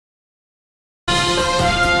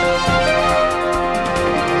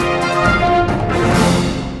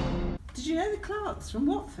girls from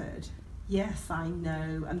Watford. Yes, I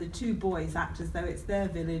know, and the two boys act as though it's their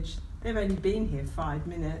village. They've only been here 5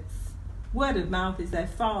 minutes. Word of mouth is their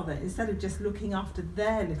father, instead of just looking after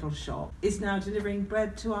their little shop, is now delivering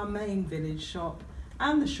bread to our main village shop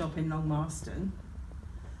and the shop in Long Marston.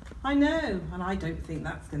 I know, and I don't think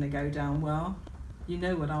that's going to go down well. You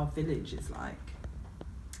know what our village is like.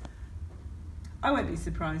 I won't be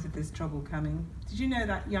surprised if there's trouble coming. Did you know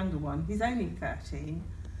that younger one? He's only 13,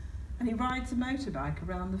 and he rides a motorbike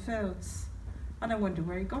around the fields. And I wonder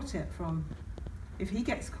where he got it from. If he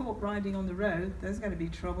gets caught riding on the road, there's going to be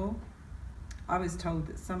trouble. I was told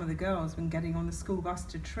that some of the girls, when getting on the school bus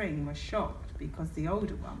to Tring, were shocked because the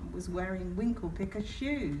older one was wearing winkle picker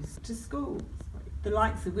shoes to school, the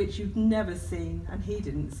likes of which you've never seen, and he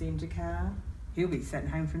didn't seem to care. He'll be sent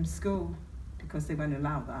home from school because they won't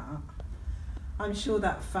allow that. I'm sure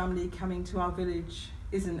that family coming to our village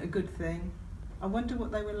isn't a good thing. I wonder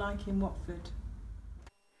what they were like in Watford.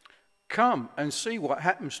 Come and see what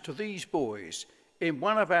happens to these boys in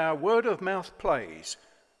one of our word-of-mouth plays,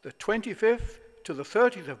 the 25th to the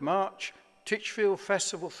 30th of March, Titchfield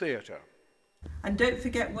Festival Theatre. And don't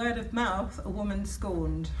forget Word of Mouth, A Woman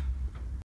Scorned.